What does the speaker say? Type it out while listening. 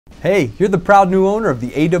Hey, you're the proud new owner of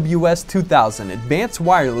the AWS-2000 Advanced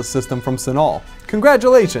Wireless System from Senal.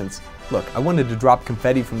 Congratulations! Look, I wanted to drop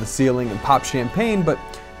confetti from the ceiling and pop champagne, but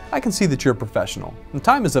I can see that you're a professional, and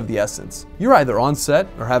time is of the essence. You're either on set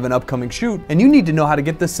or have an upcoming shoot, and you need to know how to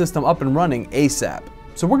get this system up and running ASAP.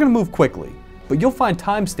 So we're going to move quickly, but you'll find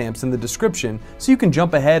timestamps in the description so you can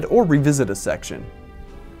jump ahead or revisit a section.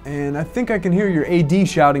 And I think I can hear your AD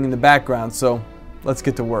shouting in the background, so let's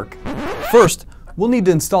get to work. First, we'll need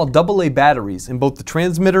to install AA batteries in both the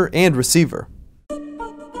transmitter and receiver.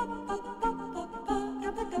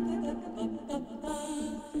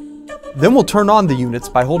 Then we'll turn on the units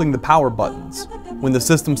by holding the power buttons. When the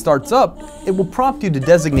system starts up, it will prompt you to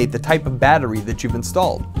designate the type of battery that you've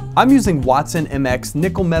installed. I'm using Watson MX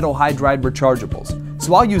nickel metal hydride rechargeables,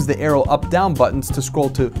 so I'll use the arrow up-down buttons to scroll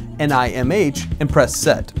to NIMH and press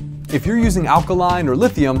set. If you're using alkaline or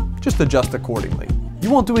lithium, just adjust accordingly. You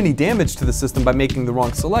won't do any damage to the system by making the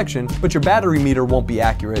wrong selection, but your battery meter won't be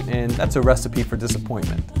accurate, and that's a recipe for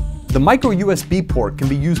disappointment. The micro USB port can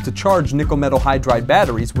be used to charge nickel metal hydride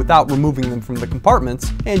batteries without removing them from the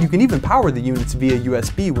compartments, and you can even power the units via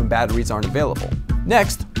USB when batteries aren't available.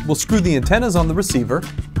 Next, we'll screw the antennas on the receiver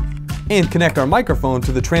and connect our microphone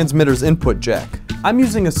to the transmitter's input jack. I'm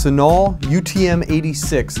using a Senal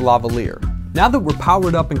UTM-86 lavalier. Now that we're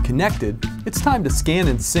powered up and connected, it's time to scan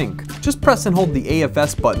and sync. Just press and hold the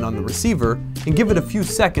AFS button on the receiver and give it a few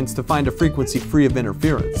seconds to find a frequency free of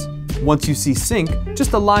interference. Once you see sync,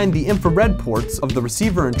 just align the infrared ports of the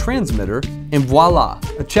receiver and transmitter, and voila,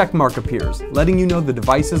 a check mark appears, letting you know the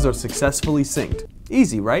devices are successfully synced.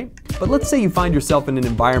 Easy, right? But let's say you find yourself in an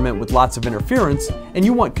environment with lots of interference and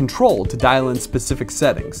you want control to dial in specific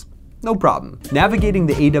settings. No problem. Navigating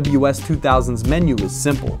the AWS-2000's menu is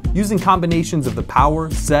simple. Using combinations of the power,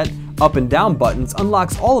 set, up and down buttons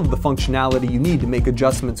unlocks all of the functionality you need to make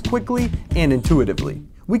adjustments quickly and intuitively.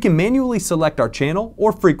 We can manually select our channel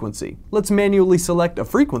or frequency. Let's manually select a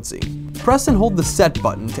frequency. Press and hold the set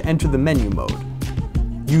button to enter the menu mode.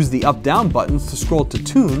 Use the up-down buttons to scroll to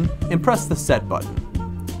tune and press the set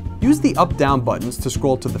button. Use the up-down buttons to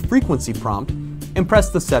scroll to the frequency prompt and press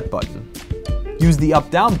the set button. Use the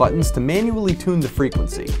up-down buttons to manually tune the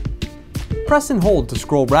frequency. Press and hold to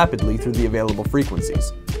scroll rapidly through the available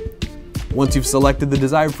frequencies. Once you've selected the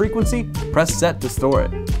desired frequency, press set to store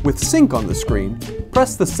it. With sync on the screen,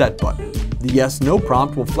 press the set button. The yes/no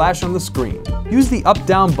prompt will flash on the screen. Use the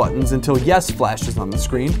up-down buttons until yes flashes on the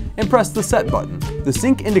screen and press the set button. The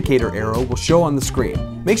sync indicator arrow will show on the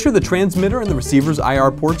screen. Make sure the transmitter and the receiver's IR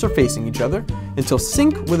ports are facing each other until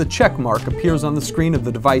sync with a check mark appears on the screen of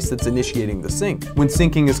the device that's initiating the sync. When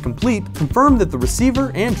syncing is complete, confirm that the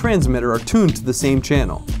receiver and transmitter are tuned to the same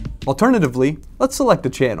channel. Alternatively, let's select a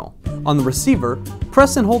channel. On the receiver,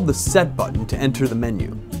 press and hold the set button to enter the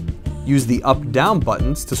menu. Use the up-down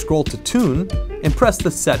buttons to scroll to tune and press the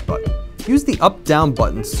set button. Use the up-down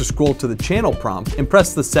buttons to scroll to the channel prompt and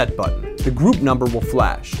press the set button. The group number will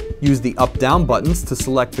flash. Use the up-down buttons to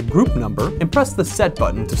select the group number and press the set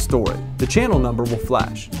button to store it. The channel number will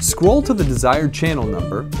flash. Scroll to the desired channel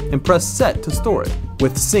number and press set to store it.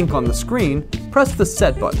 With sync on the screen, press the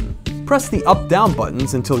set button. Press the up-down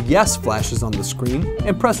buttons until yes flashes on the screen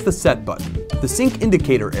and press the set button. The sync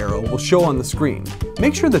indicator arrow will show on the screen.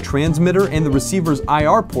 Make sure the transmitter and the receiver's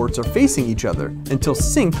IR ports are facing each other until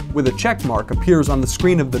sync with a check mark appears on the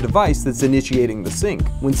screen of the device that's initiating the sync.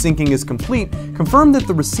 When syncing is complete, confirm that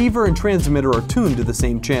the receiver and transmitter are tuned to the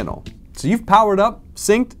same channel. So you've powered up,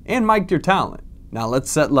 synced, and mic'd your talent. Now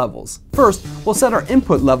let's set levels. First, we'll set our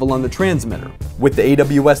input level on the transmitter. With the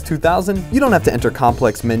AWS-2000, you don't have to enter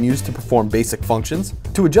complex menus to perform basic functions.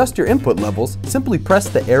 To adjust your input levels, simply press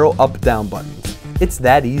the arrow up-down buttons. It's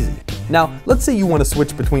that easy. Now, let's say you want to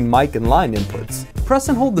switch between mic and line inputs. Press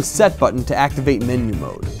and hold the set button to activate menu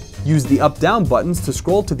mode. Use the up-down buttons to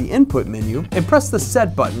scroll to the input menu and press the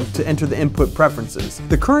set button to enter the input preferences.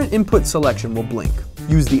 The current input selection will blink.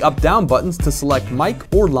 Use the up-down buttons to select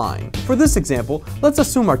mic or line. For this example, let's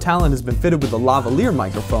assume our talent has been fitted with a lavalier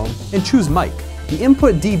microphone and choose mic. The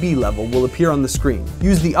input dB level will appear on the screen.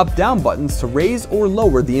 Use the up-down buttons to raise or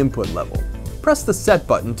lower the input level. Press the set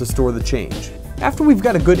button to store the change. After we've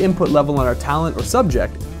got a good input level on our talent or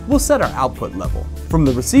subject, we'll set our output level. From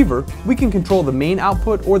the receiver, we can control the main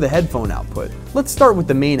output or the headphone output. Let's start with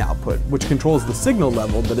the main output, which controls the signal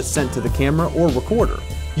level that is sent to the camera or recorder.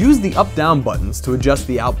 Use the up-down buttons to adjust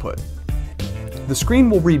the output. The screen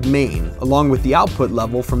will read main, along with the output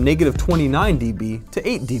level from -29 dB to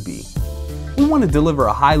 8 dB. We want to deliver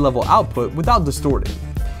a high-level output without distorting.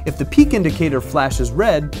 If the peak indicator flashes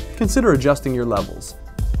red, consider adjusting your levels.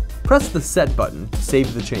 Press the set button to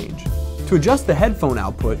save the change. To adjust the headphone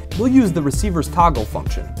output, we'll use the receiver's toggle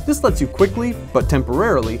function. This lets you quickly, but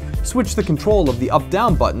temporarily, switch the control of the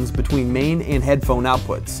up-down buttons between main and headphone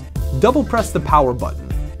outputs. Double press the power button.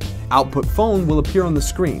 Output phone will appear on the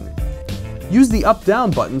screen. Use the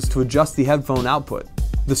up-down buttons to adjust the headphone output.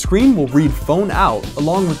 The screen will read phone out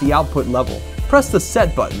along with the output level. Press the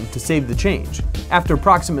set button to save the change. After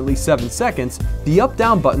approximately 7 seconds, the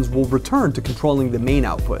up-down buttons will return to controlling the main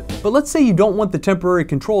output. But let's say you don't want the temporary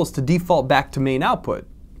controls to default back to main output.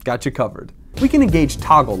 Got you covered. We can engage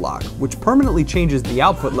toggle lock, which permanently changes the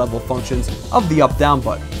output level functions of the up-down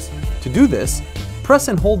buttons. To do this, press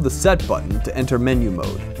and hold the set button to enter menu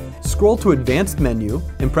mode. Scroll to advanced menu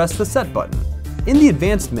and press the set button. In the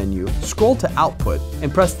advanced menu, scroll to output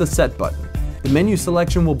and press the set button. The menu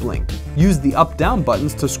selection will blink. Use the up-down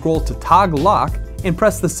buttons to scroll to toggle lock and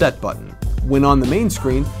press the set button. When on the main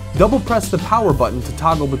screen, double press the power button to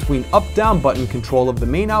toggle between up-down button control of the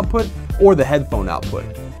main output or the headphone output.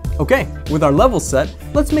 Okay, with our level set,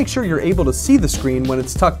 let's make sure you're able to see the screen when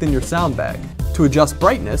it's tucked in your sound bag. To adjust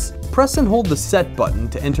brightness, press and hold the set button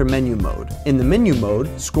to enter menu mode. In the menu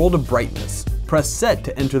mode, scroll to brightness. Press set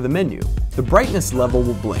to enter the menu. The brightness level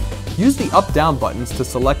will blink. Use the up-down buttons to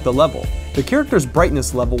select the level. The character's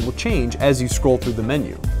brightness level will change as you scroll through the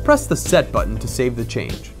menu. Press the set button to save the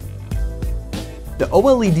change. The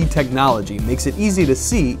OLED technology makes it easy to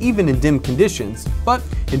see even in dim conditions, but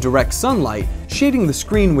in direct sunlight, shading the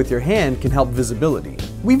screen with your hand can help visibility.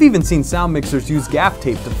 We've even seen sound mixers use gaff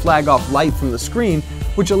tape to flag off light from the screen,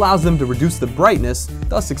 which allows them to reduce the brightness,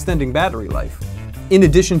 thus extending battery life. In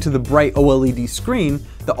addition to the bright OLED screen,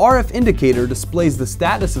 the RF indicator displays the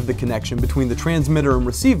status of the connection between the transmitter and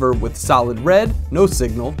receiver with solid red, no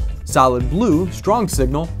signal, solid blue, strong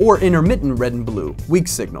signal, or intermittent red and blue, weak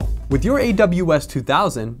signal. With your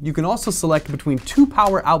AWS-2000, you can also select between 2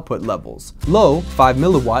 power output levels. Low, 5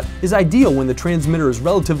 milliwatt, is ideal when the transmitter is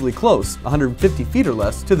relatively close, 150 feet or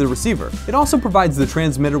less, to the receiver. It also provides the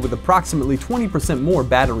transmitter with approximately 20% more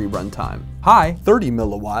battery runtime. High, 30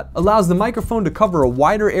 milliwatt, allows the microphone to cover a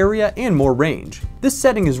wider area and more range. This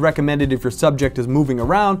setting is recommended if your subject is moving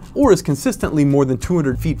around or is consistently more than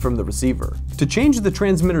 200 feet from the receiver. To change the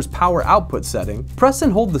transmitter's power output setting, press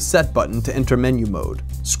and hold the set button to enter menu mode.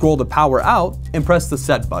 Scroll to power out and press the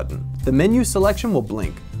set button. The menu selection will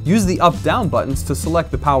blink. Use the up-down buttons to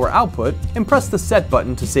select the power output and press the set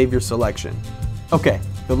button to save your selection. Okay,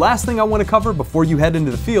 the last thing I want to cover before you head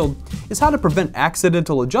into the field is how to prevent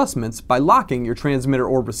accidental adjustments by locking your transmitter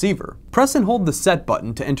or receiver. Press and hold the set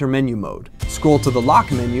button to enter menu mode. Scroll to the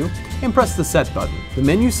lock menu and press the set button. The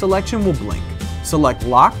menu selection will blink. Select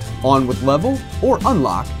locked, on with level, or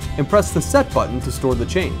unlock, and press the set button to store the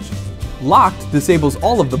change. Locked disables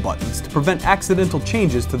all of the buttons to prevent accidental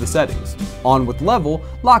changes to the settings. On with level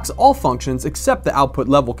locks all functions except the output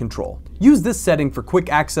level control. Use this setting for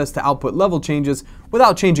quick access to output level changes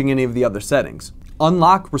without changing any of the other settings.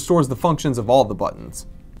 Unlock restores the functions of all the buttons.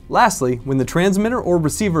 Lastly, when the transmitter or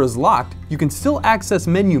receiver is locked, you can still access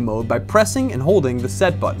menu mode by pressing and holding the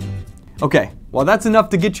set button. Okay, while that's enough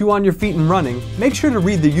to get you on your feet and running, make sure to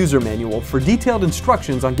read the user manual for detailed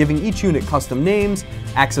instructions on giving each unit custom names,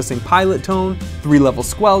 accessing pilot tone, 3-level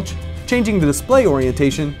squelch, changing the display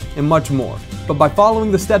orientation, and much more. But by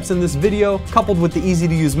following the steps in this video, coupled with the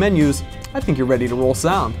easy-to-use menus, I think you're ready to roll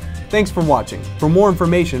sound. Thanks for watching. For more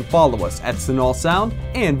information, follow us at Senal Sound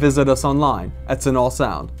and visit us online at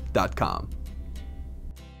senalsound.com.